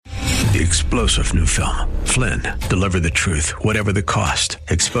the explosive new film, Flynn, deliver the truth, whatever the cost.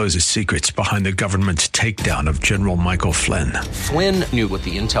 Exposes secrets behind the government's takedown of General Michael Flynn. Flynn knew what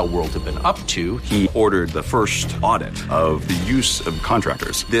the intel world had been up to. He ordered the first audit of the use of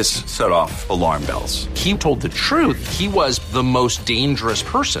contractors. This set off alarm bells. He told the truth. He was the most dangerous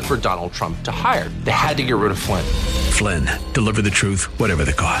person for Donald Trump to hire. They had to get rid of Flynn. Flynn, deliver the truth, whatever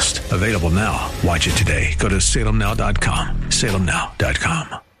the cost. Available now. Watch it today. Go to salemnow.com.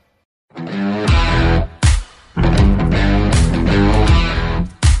 salemnow.com.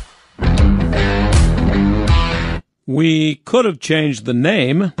 We could have changed the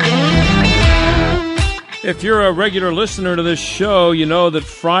name. If you're a regular listener to this show, you know that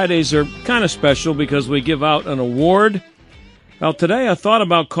Fridays are kind of special because we give out an award. Well, today I thought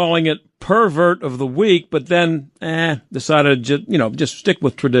about calling it Pervert of the Week, but then decided to just stick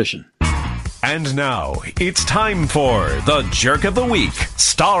with tradition. And now it's time for the Jerk of the Week,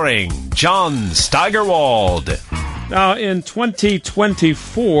 starring John Steigerwald. Now, in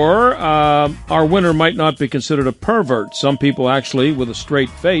 2024, our winner might not be considered a pervert. Some people actually, with a straight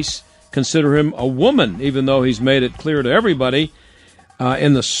face, consider him a woman, even though he's made it clear to everybody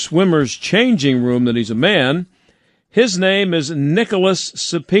in the swimmer's changing room that he's a man. His name is Nicholas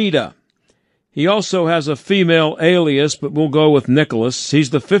Cepeda. He also has a female alias, but we'll go with Nicholas. He's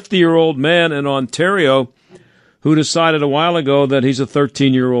the 50-year-old man in Ontario who decided a while ago that he's a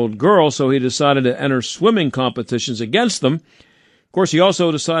 13-year-old girl, so he decided to enter swimming competitions against them. Of course, he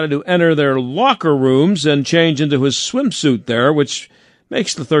also decided to enter their locker rooms and change into his swimsuit there, which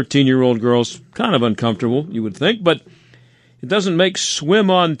makes the 13-year-old girls kind of uncomfortable, you would think, but it doesn't make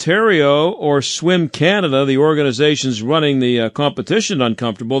Swim Ontario or Swim Canada, the organizations running the competition,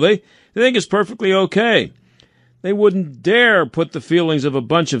 uncomfortable. They think it's perfectly okay. They wouldn't dare put the feelings of a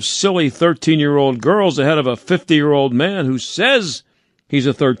bunch of silly 13-year-old girls ahead of a 50-year-old man who says he's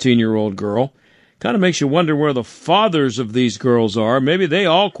a 13-year-old girl. Kind of makes you wonder where the fathers of these girls are. Maybe they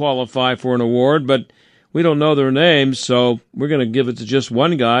all qualify for an award, but we don't know their names, so we're going to give it to just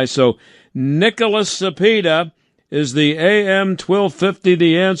one guy. So Nicholas Cepeda is the AM 1250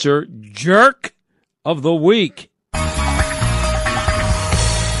 The Answer Jerk of the Week.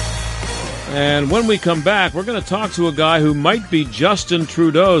 And when we come back, we're going to talk to a guy who might be Justin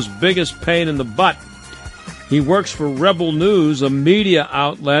Trudeau's biggest pain in the butt. He works for Rebel News, a media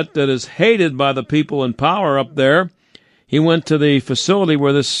outlet that is hated by the people in power up there. He went to the facility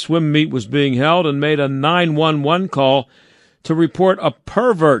where this swim meet was being held and made a 911 call to report a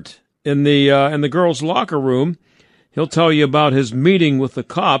pervert in the girls' locker room. He'll tell you about his meeting with the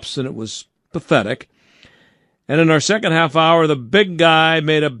cops, and it was pathetic. And in our second half hour, the big guy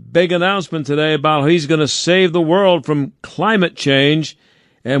made a big announcement today about how he's going to save the world from climate change.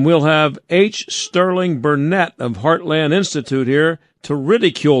 And we'll have H. Sterling Burnett of Heartland Institute here to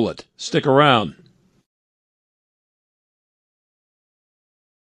ridicule it. Stick around.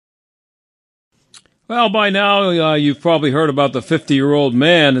 Well, by now, you've probably heard about the 50-year-old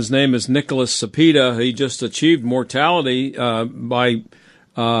man. His name is Nicholas Cepeda. He just achieved mortality by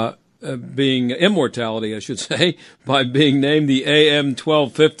being immortality, I should say, by being named the AM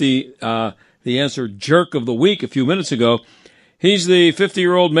 1250 The Answer Jerk of the Week a few minutes ago. He's the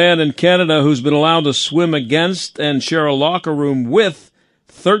 50-year-old man in Canada who's been allowed to swim against and share a locker room with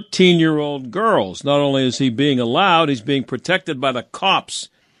 13-year-old girls. Not only is he being allowed, he's being protected by the cops.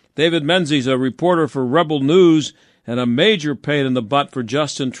 David Menzies, a reporter for Rebel News and a major pain in the butt for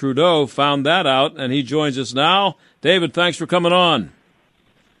Justin Trudeau, found that out, and he joins us now. David, thanks for coming on.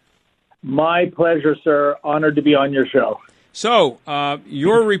 My pleasure, sir. Honored to be on your show. So,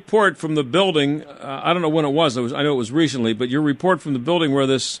 your report from the building, I don't know when it was. I know it was recently, but your report from the building where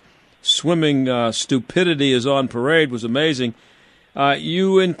this swimming stupidity is on parade was amazing.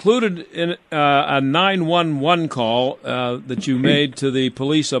 You included in a 911 call that you made to the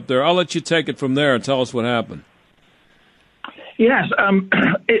police up there. I'll let you take it from there and tell us what happened. Yes,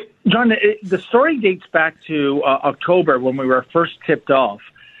 John, the story dates back to October when we were first tipped off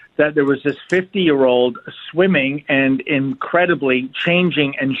that there was this 50-year-old swimming and incredibly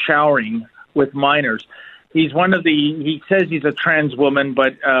changing and showering with minors. He says he's a trans woman,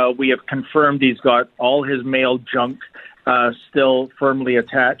 but we have confirmed he's got all his male junk still firmly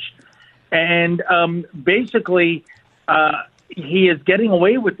attached. And basically, he is getting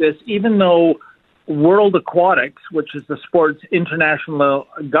away with this, even though World Aquatics, which is the sport's international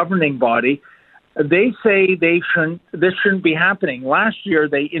governing body, they say this shouldn't be happening. Last year,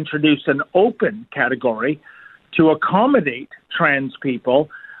 they introduced an open category to accommodate trans people.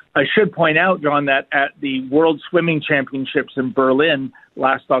 I should point out, John, that at the World Swimming Championships in Berlin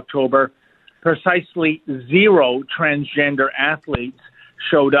last October, precisely 0 transgender athletes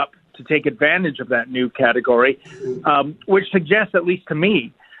showed up to take advantage of that new category, which suggests, at least to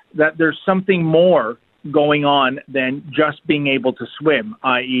me, that there's something more going on than just being able to swim,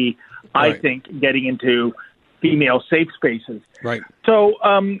 i.e., I think getting into female safe spaces. Right. So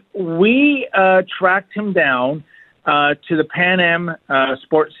we tracked him down to the Pan Am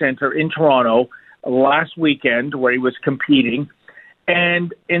Sports Centre in Toronto last weekend, where he was competing.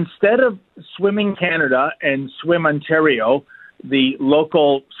 And instead of Swimming Canada and Swim Ontario, the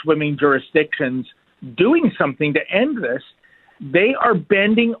local swimming jurisdictions, doing something to end this, they are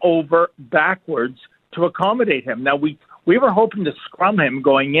bending over backwards to accommodate him. Now, we were hoping to scrum him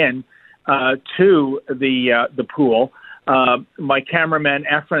going in to the pool. My cameraman,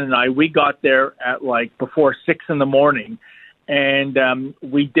 Efren, and I, we got there at before 6 a.m, and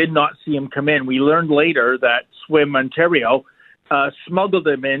we did not see him come in. We learned later that Swim Ontario smuggled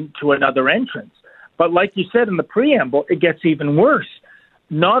him into another entrance. But like you said in the preamble, it gets even worse.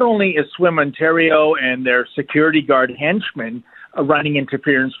 Not only is Swim Ontario and their security guard henchmen running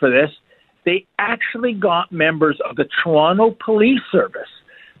interference for this, they actually got members of the Toronto Police Service,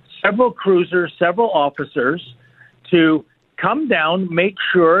 several cruisers, several officers, to come down, make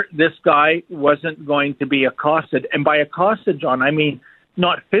sure this guy wasn't going to be accosted. And by accosted, John, I mean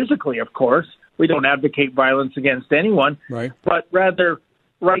not physically, of course. We don't advocate violence against anyone, right, but rather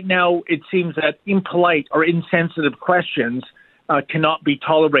right now it seems that impolite or insensitive questions cannot be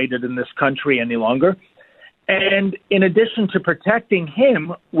tolerated in this country any longer. And in addition to protecting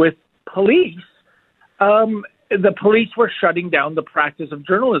him with police, the police were shutting down the practice of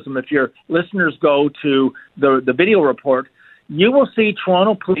journalism. If your listeners go to the video report, you will see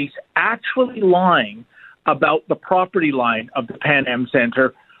Toronto police actually lying about the property line of the Pan Am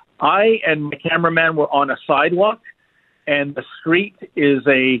Centre. I and my cameraman were on a sidewalk, and the street is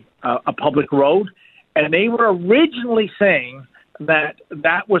a public road, and they were originally saying that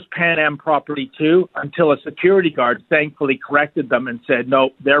was Pan Am property too, until a security guard thankfully corrected them and said, no,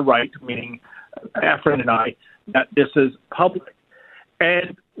 they're right, meaning Efren and I, that this is public.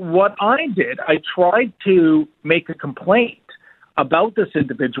 And what I did, I tried to make a complaint about this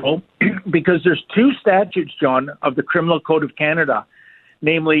individual because there's two statutes, John, of the Criminal Code of Canada,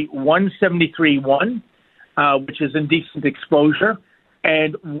 namely 173.1, which is indecent exposure,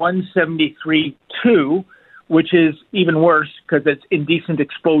 and 173.2, which is even worse because it's indecent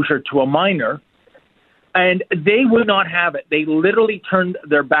exposure to a minor. And they would not have it. They literally turned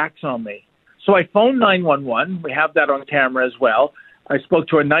their backs on me. So I phoned 911. We have that on camera as well. I spoke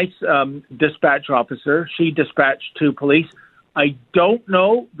to a nice dispatch officer. She dispatched two police. I don't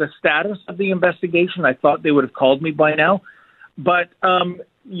know the status of the investigation. I thought they would have called me by now. But,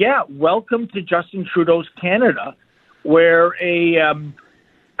 welcome to Justin Trudeau's Canada, where a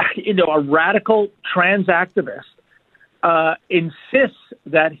radical trans activist insists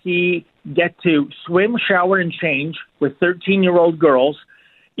that he get to swim, shower, and change with 13-year-old girls,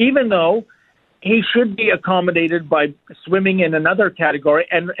 even though he should be accommodated by swimming in another category.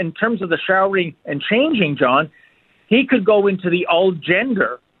 And in terms of the showering and changing, John, he could go into the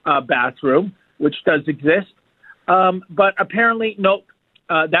all-gender bathroom, which does exist. But apparently, no,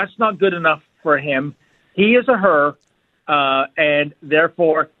 that's not good enough for him. He is a her, and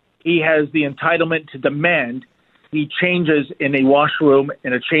therefore he has the entitlement to demand he changes in a washroom,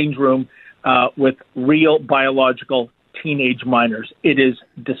 in a change room, with real biological teenage minors. It is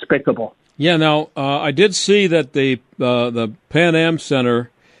despicable. Yeah, now, I did see that the Pan Am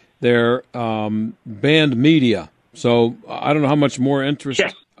Center there banned media. So I don't know how much more interest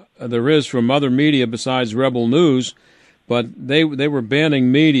there is from other media besides Rebel News, but they were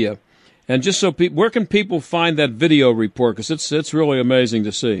banning media. And just so where can people find that video report? Because it's really amazing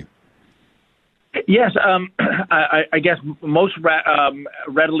to see. Yes, I guess most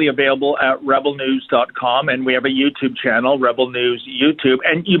readily available at rebelnews.com, and we have a YouTube channel, Rebel News YouTube.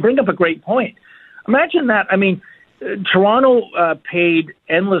 And you bring up a great point. Imagine that. I mean, Toronto paid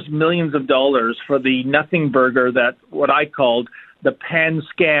endless millions of dollars for the nothing burger that what I called the Pan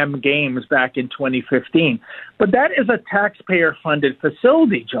Scam Games back in 2015. But that is a taxpayer-funded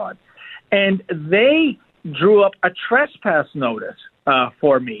facility, John. And they drew up a trespass notice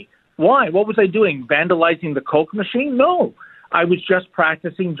for me. Why? What was I doing? Vandalizing the Coke machine? No. I was just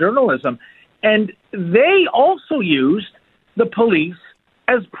practicing journalism. And they also used the police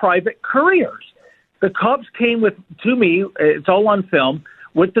as private couriers. The cops came to me, it's all on film,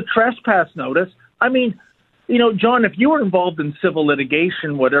 with the trespass notice. I mean, John, if you were involved in civil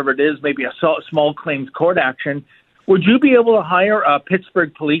litigation, whatever it is, maybe a small claims court action, would you be able to hire a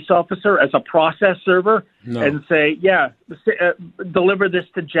Pittsburgh police officer as a process server and say, deliver this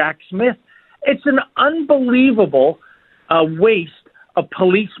to Jack Smith? It's an unbelievable waste of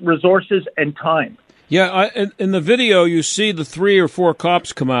police resources and time. Yeah, in the video, you see the 3 or 4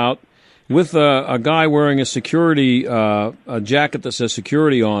 cops come out with a guy wearing a security a jacket that says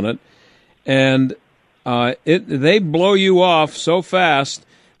security on it, and they blow you off so fast.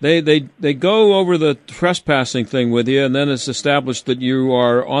 They go over the trespassing thing with you, and then it's established that you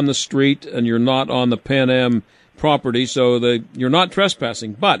are on the street and you're not on the Pan Am property, so you're not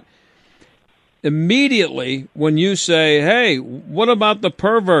trespassing. But immediately when you say, hey, what about the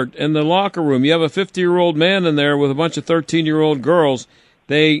pervert in the locker room? You have a 50-year-old man in there with a bunch of 13-year-old girls.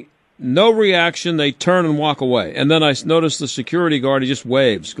 No reaction. They turn and walk away. And then I notice the security guard, he just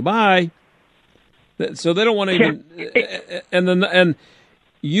waves. Goodbye. So they don't want to even... And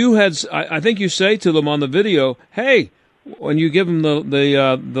you had... I think you say to them on the video, hey, when you give them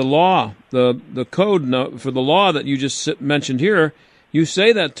the law, the code for the law that you just mentioned here, you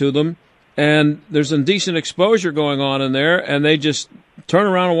say that to them, and there's indecent exposure going on in there, and they just turn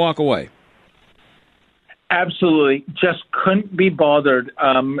around and walk away. Absolutely. Just couldn't be bothered.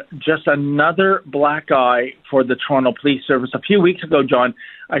 Just another black eye for the Toronto Police Service. A few weeks ago, John,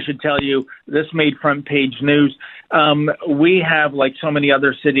 I should tell you, this made front page news. We have, like so many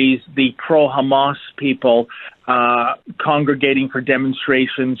other cities, the pro-Hamas people congregating for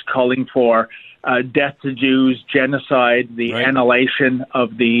demonstrations calling for death to Jews, genocide, the annihilation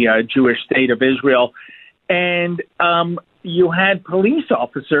of the Jewish state of Israel. And you had police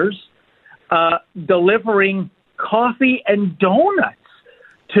officers delivering coffee and donuts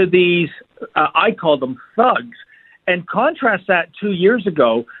to these, I call them thugs. And contrast that 2 years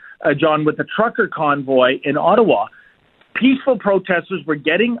ago, John, with the trucker convoy in Ottawa. Peaceful protesters were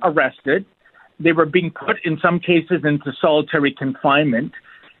getting arrested. They were being put, in some cases, into solitary confinement.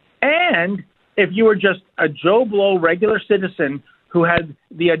 And if you were just a Joe Blow regular citizen who had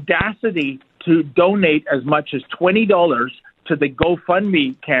the audacity to donate as much as $20 to the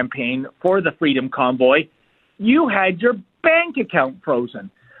GoFundMe campaign for the Freedom Convoy, you had your bank account frozen.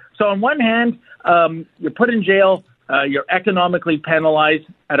 So on one hand, you're put in jail, you're economically penalized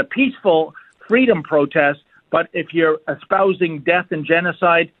at a peaceful freedom protest, but if you're espousing death and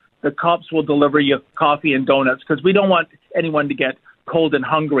genocide, the cops will deliver you coffee and donuts, because we don't want anyone to get cold and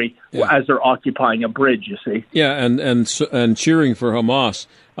hungry as they're occupying a bridge, you see. Yeah, and cheering for Hamas.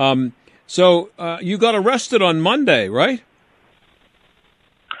 So you got arrested on Monday, right?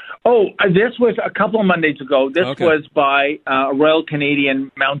 Oh, this was a couple of Mondays ago. This was by a Royal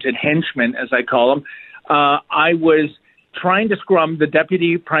Canadian Mounted Henchman, as I call them. I was trying to scrum the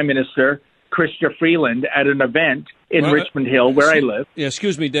Deputy Prime Minister, Chrystia Freeland, at an event in Richmond Hill, where I live. Yeah,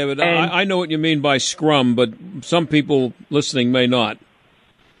 excuse me, David. I know what you mean by scrum, but some people listening may not.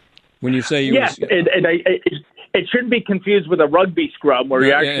 When you say it shouldn't be confused with a rugby scrum, where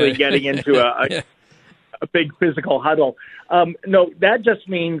you're actually getting into a big physical huddle. No, that just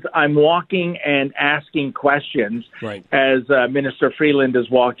means I'm walking and asking questions as Minister Freeland is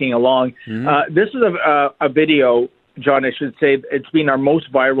walking along. Mm-hmm. This is a video, John, I should say. It's been our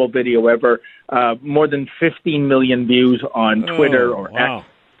most viral video ever. More than 15 million views on Twitter X,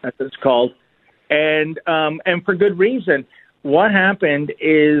 as it's called. And for good reason. What happened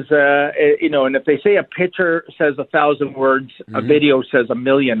is, and if they say a picture says 1,000 words, a video says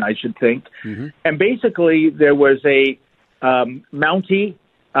 1,000,000, I should think. Mm-hmm. And basically, there was a Mountie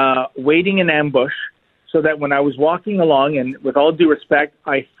waiting in ambush, so that when I was walking along, and with all due respect,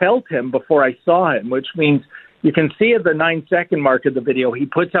 I felt him before I saw him, which means you can see at the 9-second mark of the video, he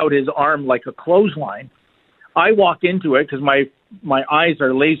puts out his arm like a clothesline. I walk into it because my eyes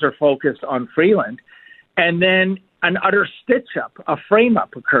are laser focused on Freeland, and then an utter stitch-up, a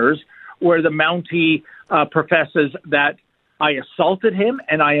frame-up occurs where the Mountie professes that I assaulted him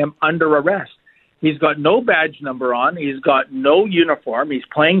and I am under arrest. He's got no badge number on. He's got no uniform. He's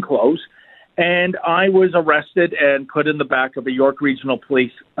plain clothes. And I was arrested and put in the back of a York Regional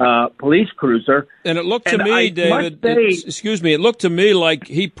Police cruiser. And it looked to me, David, it looked to me like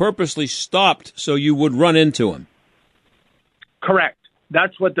he purposely stopped so you would run into him. Correct.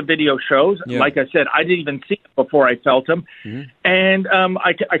 That's what the video shows. Yeah. Like I said, I didn't even see it before I felt him. Mm-hmm. And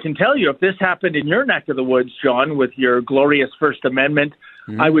I can tell you, if this happened in your neck of the woods, John, with your glorious First Amendment,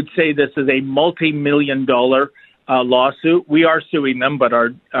 I would say this is a multi-million-dollar lawsuit. We are suing them, but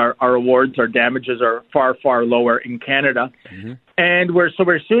our awards, our damages are far, far lower in Canada. Mm-hmm. And we're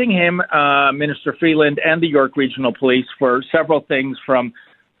suing him, Minister Freeland, and the York Regional Police for several things, from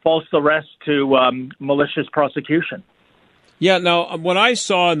false arrest to malicious prosecution. Yeah, now, what I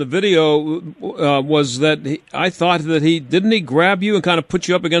saw in the video was that I thought that didn't he grab you and kind of put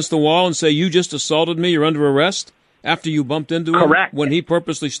you up against the wall and say, you just assaulted me, you're under arrest, after you bumped into him? Correct. When he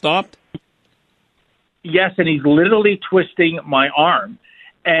purposely stopped? Yes, and he's literally twisting my arm.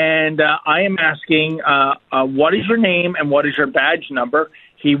 And I am asking, what is your name and what is your badge number?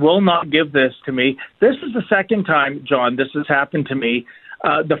 He will not give this to me. This is the second time, John, this has happened to me.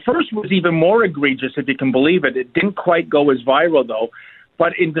 The first was even more egregious, if you can believe it. It didn't quite go as viral, though.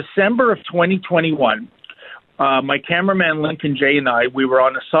 But in December of 2021, my cameraman Lincoln Jay and I, we were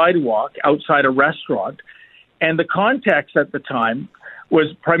on a sidewalk outside a restaurant. And the context at the time was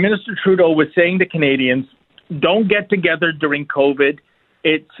Prime Minister Trudeau was saying to Canadians, don't get together during COVID.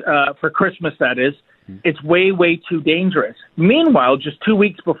 It's for Christmas, that is. It's way, way too dangerous. Meanwhile, just 2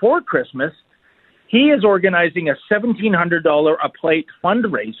 weeks before Christmas, he is organizing a $1,700 a plate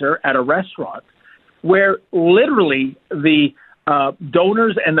fundraiser at a restaurant where literally the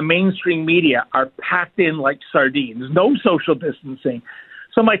donors and the mainstream media are packed in like sardines, no social distancing.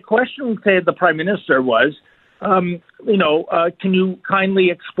 So my question to the Prime Minister was, can you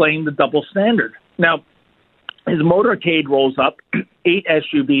kindly explain the double standard? Now, his motorcade rolls up, 8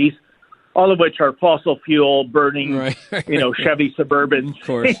 SUVs, all of which are fossil fuel burning, right. Chevy Suburbans, of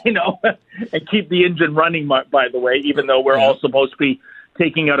course. And keep the engine running, by the way, even though we're all supposed to be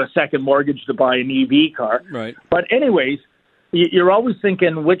taking out a second mortgage to buy an EV car. Right. But anyways, you're always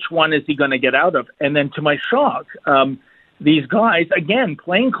thinking, which one is he going to get out of? And then to my shock, these guys, again,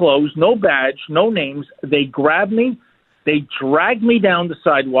 plain clothes, no badge, no names, they grab me. They drag me down the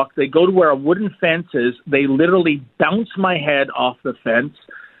sidewalk. They go to where a wooden fence is. They literally bounce my head off the fence.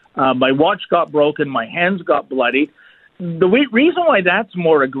 My watch got broken. My hands got bloodied. The reason why that's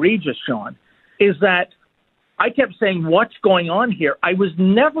more egregious, Sean, is that I kept saying, what's going on here? I was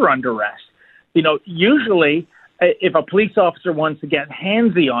never under arrest. Usually if a police officer wants to get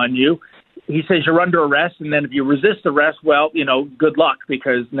handsy on you, he says you're under arrest. And then if you resist arrest, well, good luck,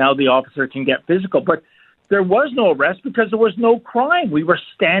 because now the officer can get physical. But there was no arrest because there was no crime. We were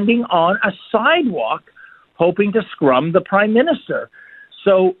standing on a sidewalk hoping to scrum the Prime Minister.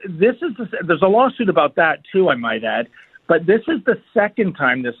 So there's a lawsuit about that too, I might add. But this is the second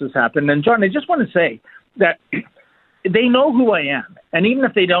time this has happened. And John, I just want to say that they know who I am. And even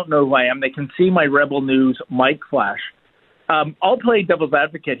if they don't know who I am, they can see my Rebel News mic flash. I'll play devil's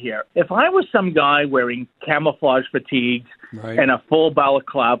advocate here. If I was some guy wearing camouflage fatigues and a full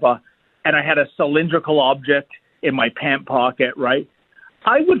balaclava, and I had a cylindrical object in my pant pocket, right,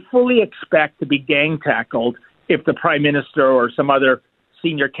 I would fully expect to be gang tackled if the Prime Minister or some other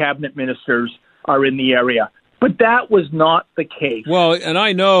senior cabinet ministers are in the area. But that was not the case. Well, and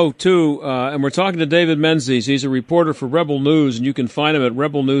I know, too, and we're talking to David Menzies. He's a reporter for Rebel News, and you can find him at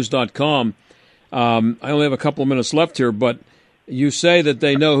rebelnews.com. I only have a couple of minutes left here, but you say that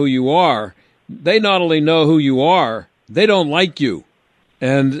they know who you are. They not only know who you are, they don't like you.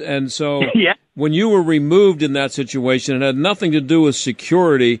 And so when you were removed in that situation, it had nothing to do with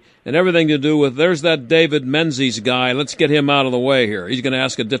security and everything to do with, there's that David Menzies guy, let's get him out of the way here. He's going to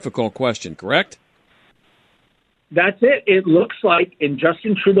ask a difficult question, correct? That's it. It looks like in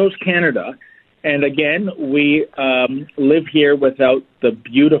Justin Trudeau's Canada, and again, we live here without the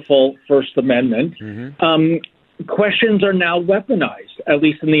beautiful First Amendment, questions are now weaponized, at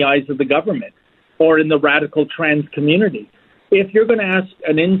least in the eyes of the government or in the radical trans community. If you're going to ask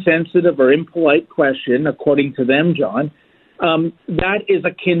an insensitive or impolite question, according to them, John, that is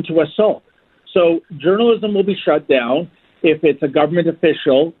akin to assault. So journalism will be shut down if it's a government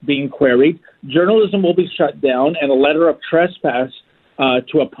official being queried. Journalism will be shut down and a letter of trespass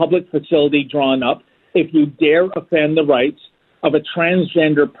to a public facility drawn up if you dare offend the rights of a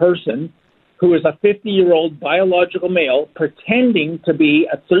transgender person who is a 50-year-old biological male pretending to be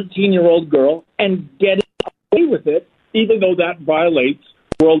a 13-year-old girl and getting away with it, even though that violates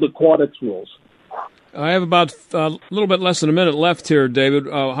World Aquatics rules. I have about a little bit less than a minute left here, David.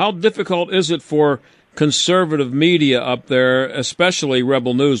 How difficult is it for conservative media up there, especially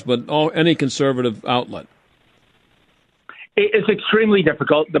Rebel News, but any conservative outlet? It's extremely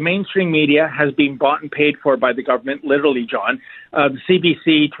difficult. The mainstream media has been bought and paid for by the government, literally, John. The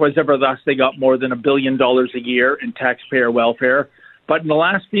CBC, 'twas ever thus, they got more than $1 billion a year in taxpayer welfare. But in the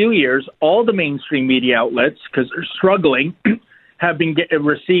last few years, all the mainstream media outlets, because they're struggling, have been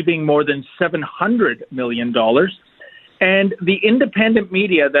receiving more than $700 million. And the independent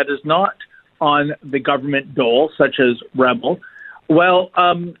media that is not on the government dole, such as Rebel, well,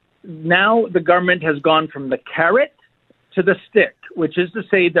 now the government has gone from the carrot to the stick, which is to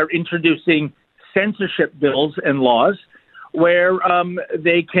say they're introducing censorship bills and laws where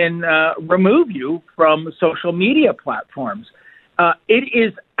they can remove you from social media platforms. It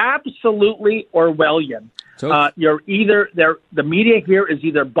is absolutely Orwellian. You're either the media here is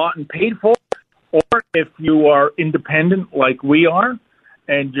either bought and paid for, or if you are independent like we are,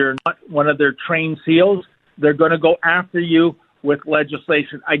 and you're not one of their trained SEALs, they're going to go after you with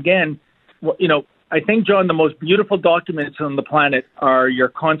legislation. Again, I think, John, the most beautiful documents on the planet are your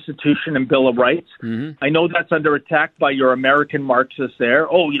Constitution and Bill of Rights. Mm-hmm. I know that's under attack by your American Marxists there.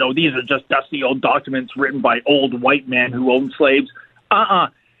 Oh, these are just dusty old documents written by old white men who owned slaves.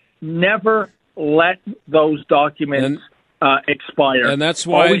 Never let those documents expire. And that's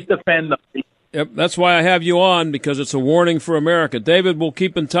why always defend them. Yep, that's why I have you on, because it's a warning for America. David, we'll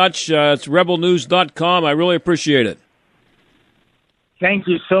keep in touch. It's rebelnews.com. I really appreciate it. Thank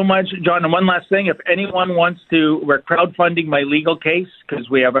you so much, John. And one last thing, if anyone wants to, we're crowdfunding my legal case because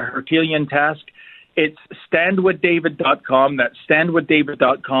we have a Herculean task. It's standwithdavid.com. That's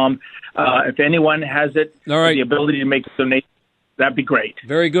standwithdavid.com. If anyone has it, all right, the ability to make a donation, that'd be great.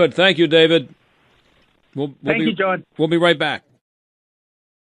 Very good. Thank you, David. Thank you, John. We'll be right back.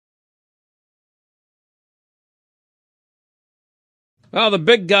 Well, the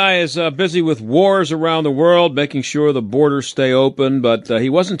big guy is busy with wars around the world, making sure the borders stay open, but he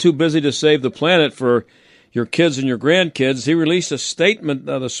wasn't too busy to save the planet for your kids and your grandkids. He released a statement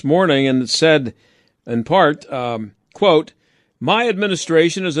this morning, and it said, in part, quote, "My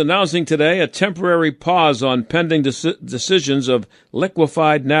administration is announcing today a temporary pause on pending decisions of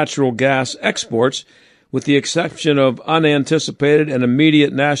liquefied natural gas exports, with the exception of unanticipated and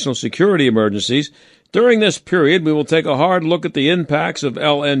immediate national security emergencies. During this period, we will take a hard look at the impacts of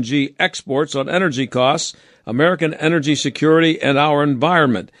LNG exports on energy costs, American energy security, and our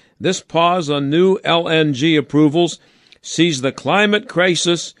environment. This pause on new LNG approvals sees the climate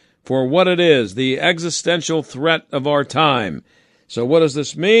crisis for what it is, the existential threat of our time." So what does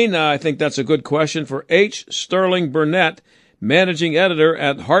this mean? I think that's a good question for H. Sterling Burnett, managing editor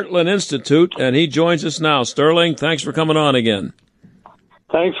at Heartland Institute, and he joins us now. Sterling, thanks for coming on again.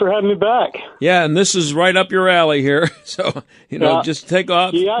 Thanks for having me back. Yeah, and this is right up your alley here. So, just take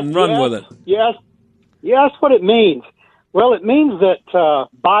off and run with it. Yes. You asked what it means. Well, it means that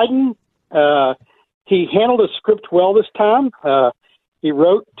Biden, he handled his script well this time. He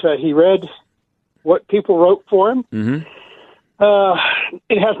read what people wrote for him. Mm-hmm.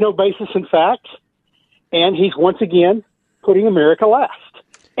 It has no basis in fact. And he's once again putting America last.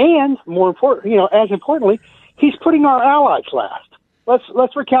 And more important, as importantly, he's putting our allies last.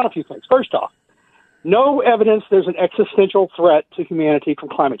 Let's recount a few things. First off, no evidence there's an existential threat to humanity from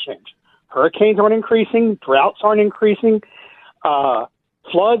climate change. Hurricanes aren't increasing, droughts aren't increasing,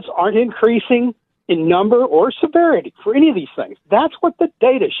 floods aren't increasing in number or severity for any of these things. That's what the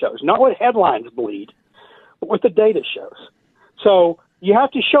data shows, not what headlines bleed, but what the data shows. So you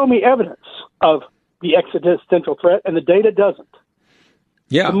have to show me evidence of the existential threat, and the data doesn't.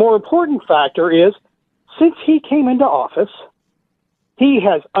 Yeah. The more important factor is, since he came into office, he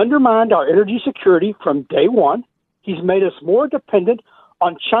has undermined our energy security from day one. He's made us more dependent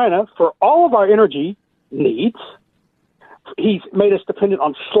on China for all of our energy needs. He's made us dependent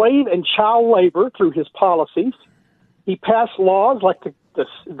on slave and child labor through his policies. He passed laws like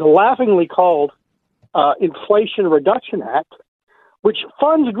the laughingly called Inflation Reduction Act, which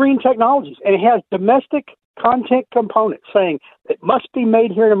funds green technologies, and it has domestic content components saying it must be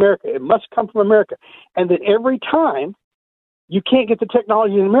made here in America, it must come from America, and that every time you can't get the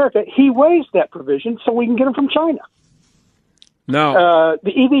technology in America, he waives that provision so we can get them from China. No.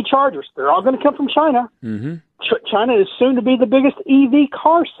 The EV chargers, they're all going to come from China. Mm-hmm. China is soon to be the biggest EV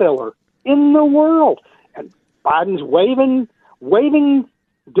car seller in the world. And Biden's waiving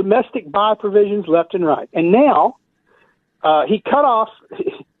domestic buy provisions left and right. And now he cut off.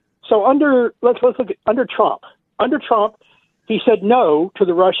 So let's look at under Trump. Under Trump, he said no to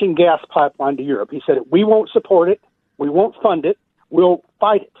the Russian gas pipeline to Europe. He said, we won't support it. We won't fund it. We'll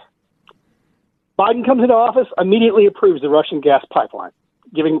fight it. Biden comes into office, immediately approves the Russian gas pipeline,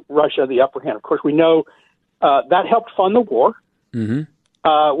 giving Russia the upper hand. Of course, we know that helped fund the war.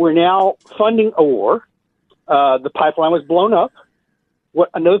 Mm-hmm. We're now funding a war. The pipeline was blown up.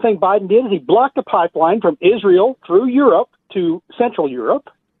 Another thing Biden did is he blocked the pipeline from Israel through Europe to Central Europe.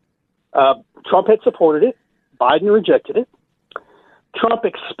 Trump had supported it. Biden rejected it. Trump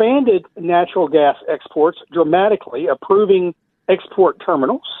expanded natural gas exports dramatically, approving export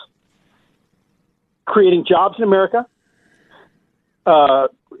terminals, creating jobs in America,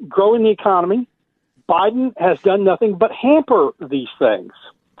 growing the economy. Biden has done nothing but hamper these things.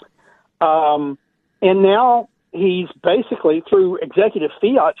 And now he's basically, through executive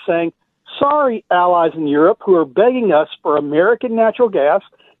fiat, saying, sorry, allies in Europe who are begging us for American natural gas.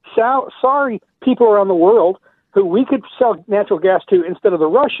 Sorry, people around the world who we could sell natural gas to instead of the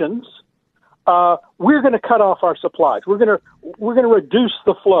Russians. We're going to cut off our supplies. We're going to reduce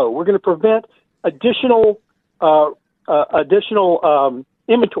the flow. We're going to prevent additional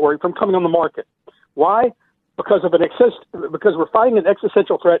inventory from coming on the market. Why? Because we're fighting an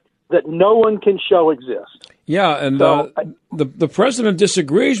existential threat that no one can show exists. Yeah, and the president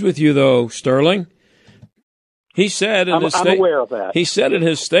disagrees with you, though, Sterling. He said in I'm aware of that. He said in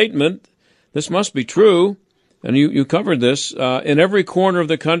his statement, this must be true, and you covered this, in every corner of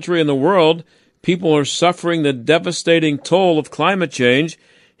the country and the world, people are suffering the devastating toll of climate change,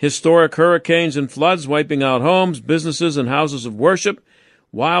 historic hurricanes and floods wiping out homes, businesses, and houses of worship,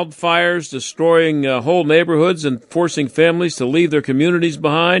 wildfires destroying whole neighborhoods and forcing families to leave their communities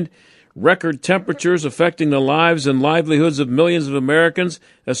behind, record temperatures affecting the lives and livelihoods of millions of Americans,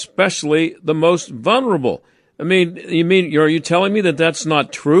 especially the most vulnerable. I mean, are you telling me that that's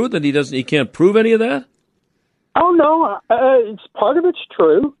not true, that he can't prove any of that? Oh, no, it's part of it's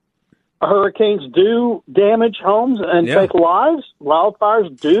true. Hurricanes do damage homes and take lives.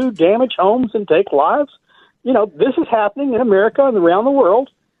 Wildfires do damage homes and take lives. You know, this is happening in America and around the world.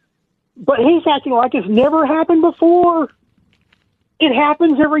 But he's acting like it's never happened before. It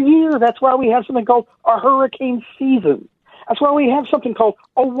happens every year. That's why we have something called a hurricane season. That's why we have something called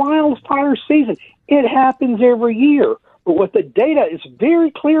a wildfire season. It happens every year. But what the data is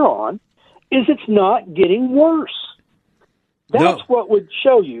very clear on is it's not getting worse. That's what would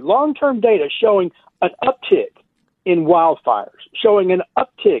show you long-term data showing an uptick in wildfires, showing an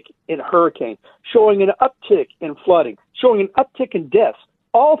uptick in hurricanes, showing an uptick in flooding, showing an uptick in deaths,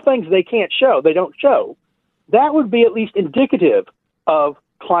 all things they can't show, they don't show. That would be at least indicative of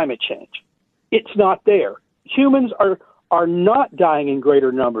climate change. It's not there. Humans are not dying in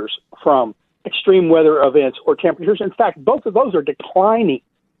greater numbers from extreme weather events or temperatures. In fact, both of those are declining.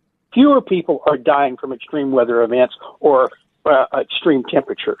 Fewer people are dying from extreme weather events or extreme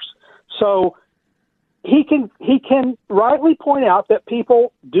temperatures. So he can rightly point out that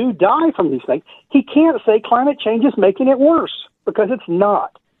people do die from these things. He can't say climate change is making it worse, because it's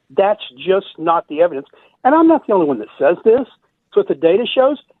not. That's just not the evidence. And I'm not the only one that says this. It's what the data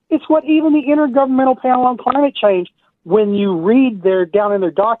shows. It's what even the Intergovernmental Panel on Climate Change, when you read down in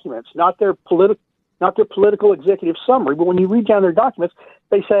their documents, not their political executive summary, but when you read down their documents,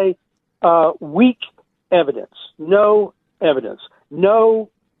 they say weak evidence, no evidence, no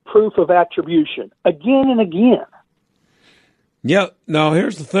proof of attribution, again and again. Yeah. Now,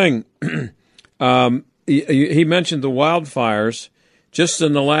 here's the thing. He mentioned the wildfires. Just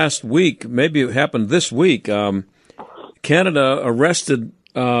in the last week, maybe it happened this week, Canada arrested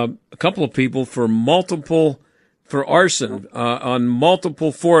a couple of people for arson on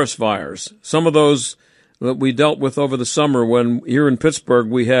multiple forest fires. Some of those that we dealt with over the summer when here in Pittsburgh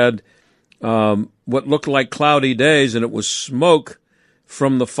we had what looked like cloudy days, and it was smoke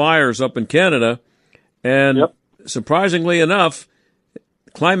from the fires up in Canada. And surprisingly enough,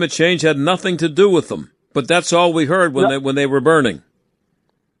 climate change had nothing to do with them. But that's all we heard when they were burning.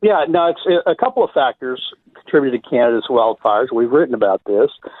 Yeah, no, it's a couple of factors contributed to Canada's wildfires. We've written about this.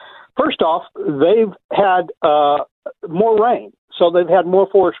 First off, they've had more rain, so they've had more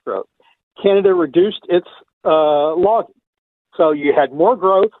forest growth. Canada reduced its logging. So you had more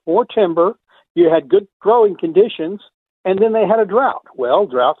growth, more timber, you had good growing conditions, and then they had a drought. Well,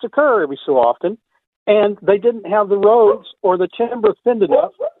 droughts occur every so often, and they didn't have the roads or the timber thinned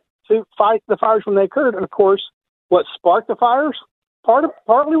enough to fight the fires when they occurred. And, of course, what sparked the fires?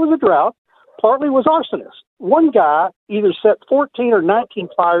 Partly was a drought, partly was arsonists. One guy either set 14 or 19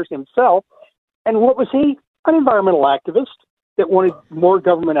 fires himself, and what was he? An environmental activist that wanted more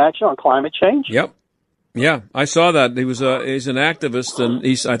government action on climate change. Yep. Yeah, I saw that. He's an activist, and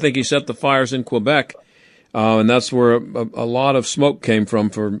I think he set the fires in Quebec, and that's where a lot of smoke came from,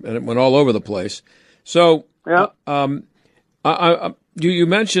 and it went all over the place. So, you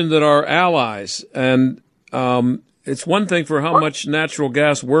mentioned that our allies, and it's one thing for how much natural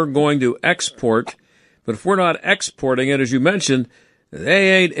gas we're going to export, but if we're not exporting it, as you mentioned,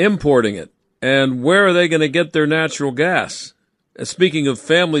 they ain't importing it. And where are they going to get their natural gas? Speaking of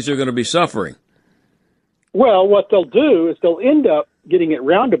families who are going to be suffering. Well, what they'll do is they'll end up getting it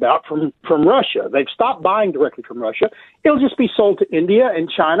roundabout from Russia. They've stopped buying directly from Russia. It'll just be sold to India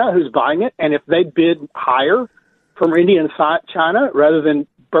and China, who's buying it. And if they bid higher from India and China rather than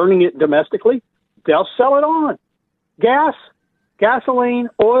burning it domestically, they'll sell it on. Gas, gasoline,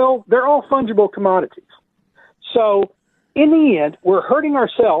 oil, they're all fungible commodities. So in the end, we're hurting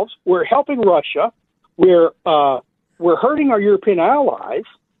ourselves. We're helping Russia. We're hurting our European allies.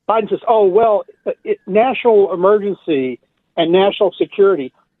 Biden says, national emergency and national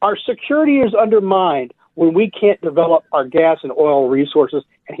security. Our security is undermined when we can't develop our gas and oil resources,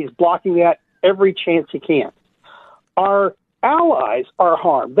 and he's blocking that every chance he can. Our allies are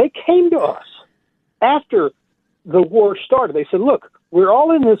harmed. They came to us after the war started. They said, look, we're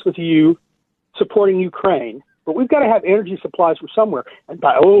all in this with you supporting Ukraine, but we've got to have energy supplies from somewhere. And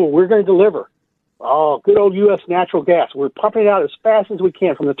we're going to deliver. Oh, good old U.S. natural gas. We're pumping it out as fast as we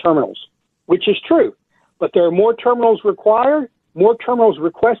can from the terminals, which is true. But there are more terminals required, more terminals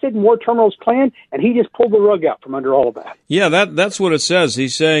requested, more terminals planned, and he just pulled the rug out from under all of that. Yeah, that's what it says.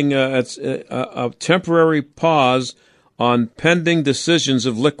 He's saying it's a temporary pause on pending decisions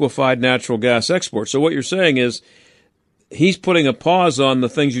of liquefied natural gas exports. So what you're saying is he's putting a pause on the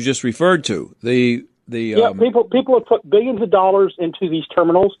things you just referred to. People have put billions of dollars into these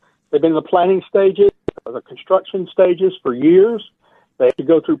terminals. They've been in the planning stages, or the construction stages for years. They have to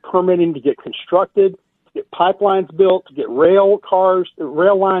go through permitting to get constructed, to get pipelines built, to get rail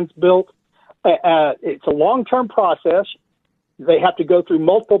lines built. It's a long-term process. They have to go through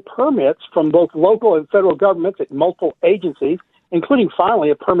multiple permits from both local and federal governments at multiple agencies, including finally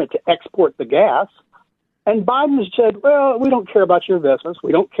a permit to export the gas. And Biden has said, well, we don't care about your investments.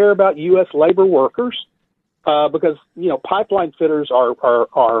 We don't care about U.S. labor workers because, pipeline fitters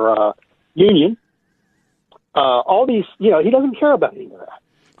are union. All these, he doesn't care about any of that.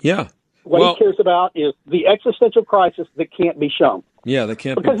 Yeah. What he cares about is the existential crisis that can't be shown. Yeah, that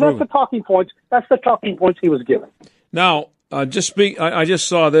can't be proven. Because that's the talking points. That's the talking points he was given. Now, I just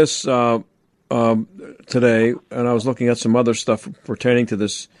saw this today, and I was looking at some other stuff pertaining to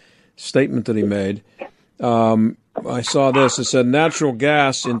this statement that he made. I saw this. It said natural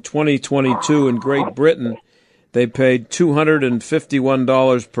gas in 2022 in Great Britain, they paid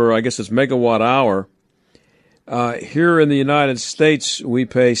 $251 per, I guess it's megawatt hour. Here in the United States, we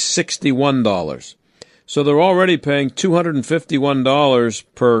pay $61. So they're already paying $251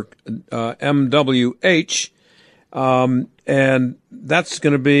 per MWH, and that's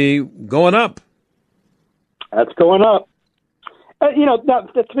going to be going up. That's going up. Now,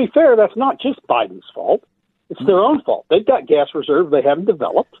 to be fair, that's not just Biden's fault. It's their own fault. They've got gas reserves they haven't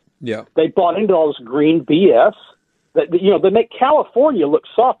developed. Yeah. They bought into all this green BS. They make California look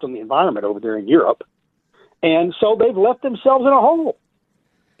soft on the environment over there in Europe. And so they've left themselves in a hole.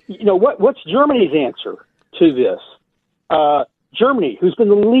 What's Germany's answer to this? Germany, who's been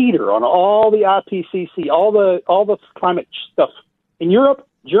the leader on all the IPCC, all the climate stuff. In Europe,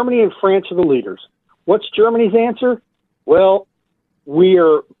 Germany and France are the leaders. What's Germany's answer? Well,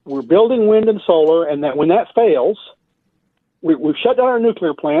 we're building wind and solar, and that when that fails, we've shut down our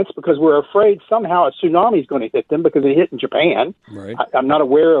nuclear plants because we're afraid somehow a tsunami is going to hit them because it hit in Japan. Right. I'm not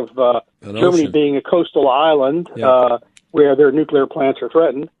aware of Germany being a coastal island where their nuclear plants are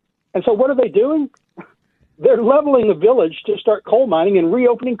threatened. And so what are they doing? They're leveling the village to start coal mining and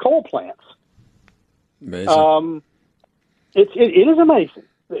reopening coal plants. Amazing. It is amazing.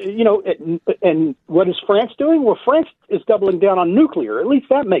 And what is France doing? Well, France is doubling down on nuclear. At least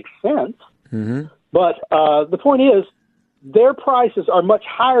that makes sense. Mm-hmm. But the point is, their prices are much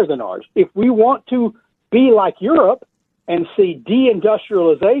higher than ours. If we want to be like Europe and see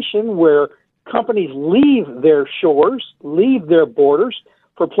deindustrialization where companies leave their shores, leave their borders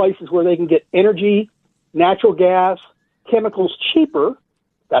for places where they can get energy, natural gas, chemicals cheaper,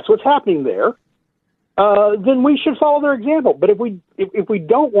 that's what's happening there, then we should follow their example. But if we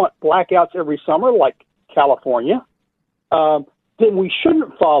don't want blackouts every summer like California, then we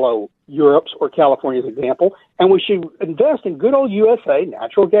shouldn't follow Europe's or California's example, and we should invest in good old USA,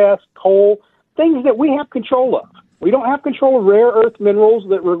 natural gas, coal, things that we have control of. We don't have control of rare earth minerals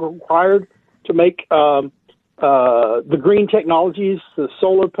that were required to make the green technologies, the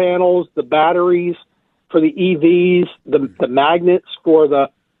solar panels, the batteries for the EVs, the magnets for the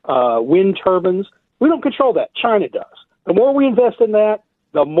wind turbines. We don't control that. China does. The more we invest in that,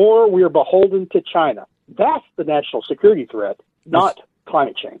 the more we are beholden to China. That's the national security threat, not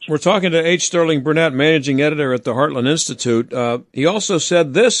climate change. We're talking to H. Sterling Burnett, managing editor at the Heartland Institute. He also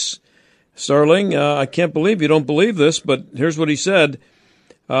said this, Sterling, I can't believe you don't believe this, but here's what he said.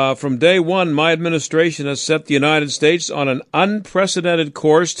 From day one, my administration has set the United States on an unprecedented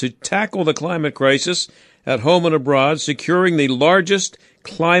course to tackle the climate crisis at home and abroad, securing the largest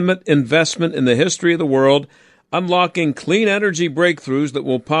climate investment in the history of the world, unlocking clean energy breakthroughs that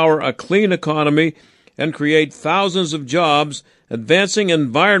will power a clean economy and create thousands of jobs, advancing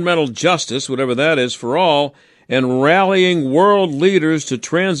environmental justice, whatever that is, for all, and rallying world leaders to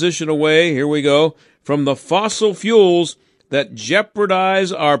transition away, here we go, from the fossil fuels that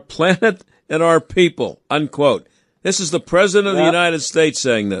jeopardize our planet and our people, unquote. This is the President of the United States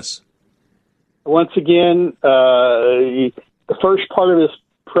saying this. Once again, the first part of his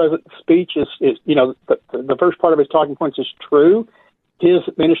speech is the first part of his talking points is true. His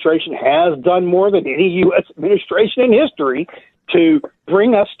administration has done more than any U.S. administration in history to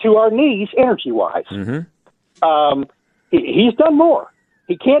bring us to our knees energy-wise. Mm-hmm. He's done more.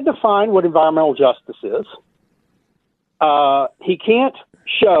 He can't define what environmental justice is. He can't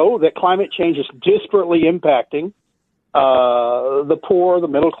show that climate change is disparately impacting the poor, the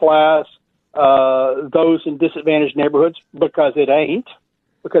middle class, those in disadvantaged neighborhoods, because it ain't,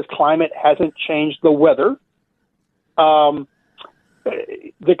 because climate hasn't changed the weather. The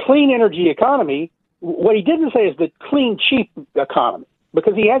clean energy economy, what he didn't say is the clean, cheap economy,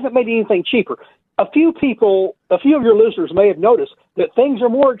 because he hasn't made anything cheaper. A few of your listeners may have noticed that things are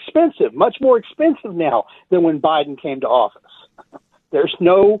more expensive, much more expensive now than when Biden came to office. There's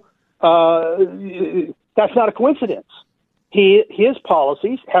no, that's not a coincidence. His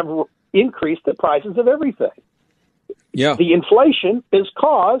policies have increased the prices of everything. Yeah. The inflation is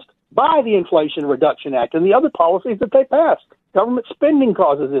caused by the Inflation Reduction Act and the other policies that they passed. Government spending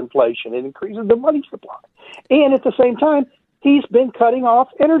causes inflation. It increases the money supply. And at the same time, he's been cutting off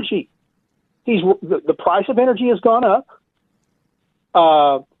energy. The price of energy has gone up,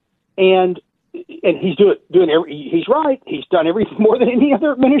 and he's he's right. He's done everything more than any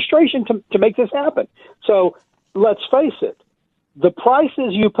other administration to make this happen. So let's face it, the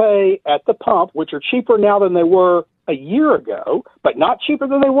prices you pay at the pump, which are cheaper now than they were a year ago, but not cheaper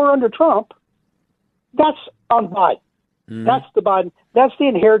than they were under Trump, that's on Biden. That's the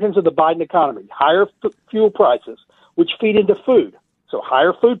inheritance of the Biden economy. Higher fuel prices, which feed into food, so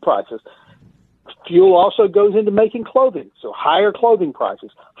higher food prices. Fuel also goes into making clothing, so higher clothing prices,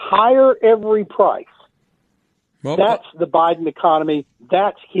 higher every price. Well, that's the Biden economy.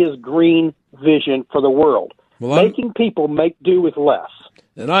 That's his green vision for the world, making people make do with less.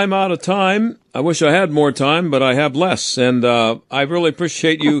 And I'm out of time. I wish I had more time, but I have less. And I really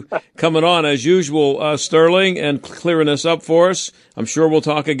appreciate you coming on as usual, Sterling, and clearing this up for us. I'm sure we'll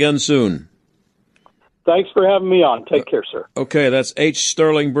talk again soon. Thanks for having me on. Take care, sir. Okay, that's H.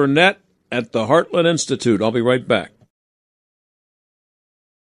 Sterling Burnett at the Heartland Institute. I'll be right back.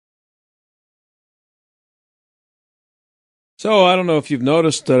 So I don't know if you've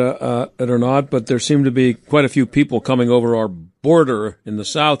noticed it or not, but there seem to be quite a few people coming over our border in the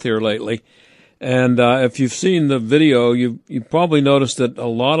south here lately. And if you've seen the video, you probably noticed that a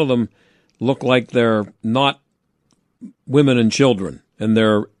lot of them look like they're not women and children, and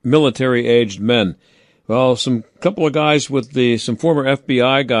they're military-aged men. Well, some couple of guys some former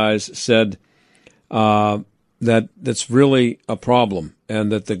FBI guys said that that's really a problem,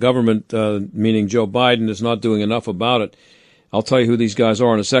 and that the government, meaning Joe Biden, is not doing enough about it. I'll tell you who these guys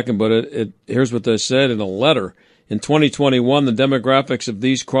are in a second, but here's what they said in a letter. In 2021, the demographics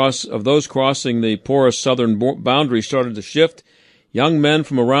of those crossing the porous southern boundary started to shift. Young men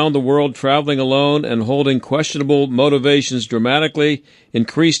from around the world traveling alone and holding questionable motivations dramatically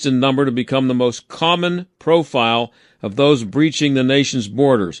increased in number to become the most common profile of those breaching the nation's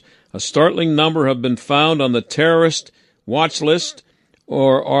borders. A startling number have been found on the terrorist watch list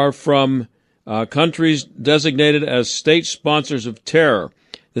or are from countries designated as state sponsors of terror.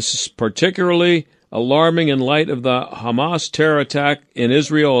 This is particularly alarming in light of the Hamas terror attack in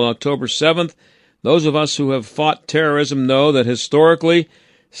Israel on October 7th. Those of us who have fought terrorism know that historically,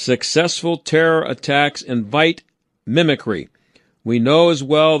 successful terror attacks invite mimicry. We know as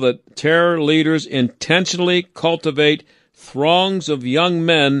well that terror leaders intentionally cultivate throngs of young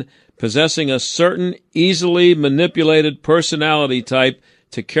men possessing a certain easily manipulated personality type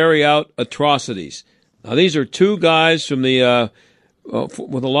to carry out atrocities. Now, these are two guys from the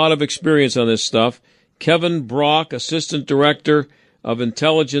with a lot of experience on this stuff. Kevin Brock, Assistant Director of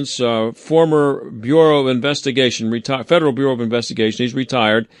Intelligence, former Bureau of Investigation, Federal Bureau of Investigation. He's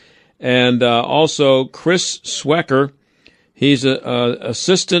retired. And also Chris Swecker. He's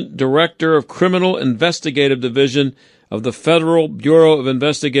Assistant Director of Criminal Investigative Division of the Federal Bureau of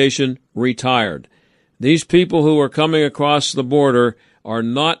Investigation, retired. These people who are coming across the border are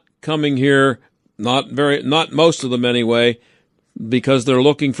not coming here, not most of them anyway, because they're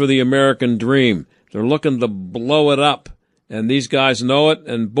looking for the American dream. They're looking to blow it up. And these guys know it,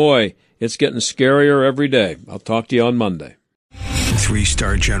 and boy, it's getting scarier every day. I'll talk to you on Monday.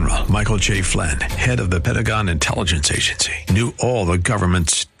 3-star General Michael J. Flynn, head of the Pentagon Intelligence Agency, knew all the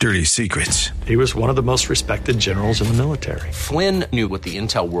government's dirty secrets. He was one of the most respected generals in the military. Flynn knew what the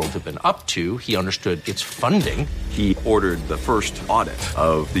intel world had been up to. He understood its funding. He ordered the first audit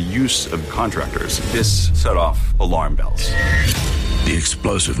of the use of contractors. This set off alarm bells. The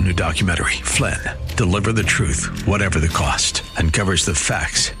explosive new documentary, Flynn, Deliver the Truth, Whatever the Cost, uncovers the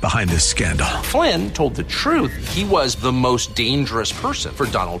facts behind this scandal. Flynn told the truth. He was the most dangerous person for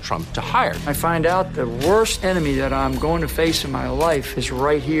Donald Trump to hire. I find out the worst enemy that I'm going to face in my life is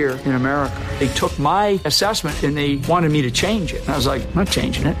right here in America. They took my assessment and they wanted me to change it. And I was like, I'm not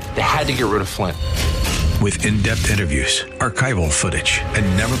changing it. They had to get rid of Flynn. With in-depth interviews, archival footage, and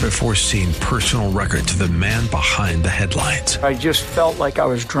never-before-seen personal records of the man behind the headlines. I just felt like I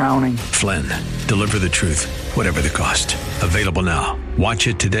was drowning. Flynn, deliver the truth, whatever the cost. Available now. Watch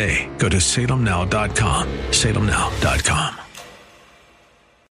it today. Go to salemnow.com. salemnow.com.